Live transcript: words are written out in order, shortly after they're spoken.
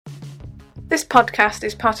This podcast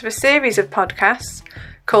is part of a series of podcasts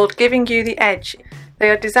called Giving You the Edge. They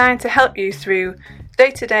are designed to help you through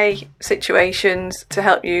day-to-day situations, to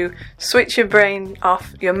help you switch your brain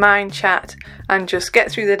off, your mind chat, and just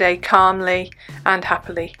get through the day calmly and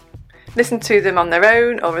happily. Listen to them on their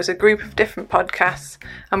own or as a group of different podcasts,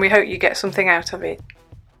 and we hope you get something out of it.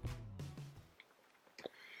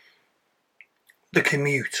 The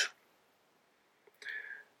commute.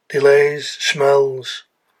 Delays, smells,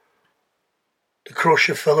 the crush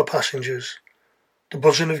of fellow passengers, the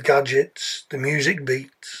buzzing of gadgets, the music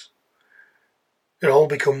beats. It all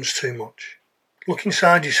becomes too much. Look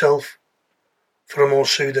inside yourself for a more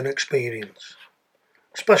soothing experience,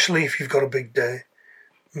 especially if you've got a big day,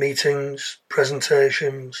 meetings,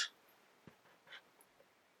 presentations.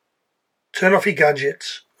 Turn off your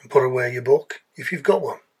gadgets and put away your book if you've got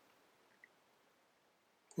one.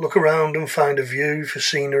 Look around and find a view for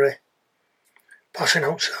scenery, passing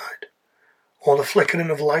outside, or the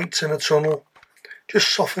flickering of lights in a tunnel.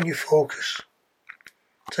 Just soften your focus.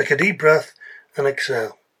 Take a deep breath and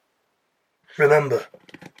exhale. Remember,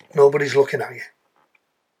 nobody's looking at you.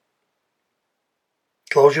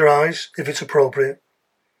 Close your eyes if it's appropriate.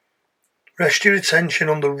 Rest your attention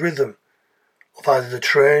on the rhythm of either the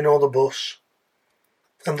train or the bus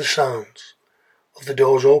and the sounds of the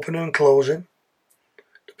doors opening and closing,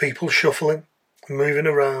 the people shuffling and moving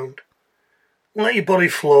around, and let your body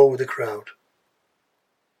flow with the crowd.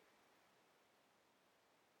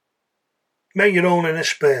 Make your own inner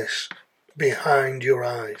space behind your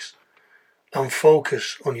eyes and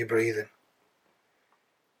focus on your breathing.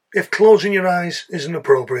 If closing your eyes isn't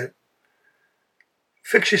appropriate,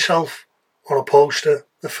 fix yourself on a poster,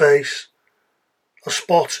 a face, a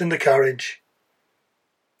spot in the carriage.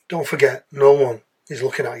 Don't forget, no one is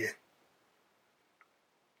looking at you.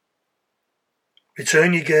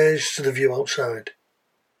 Return your gaze to the view outside,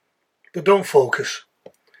 but don't focus.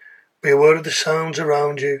 Be aware of the sounds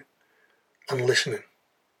around you and listening.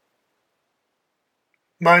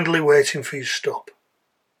 Mindfully waiting for your stop.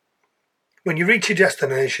 When you reach your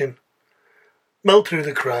destination, melt through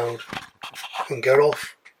the crowd and get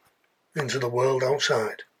off into the world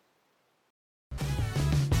outside.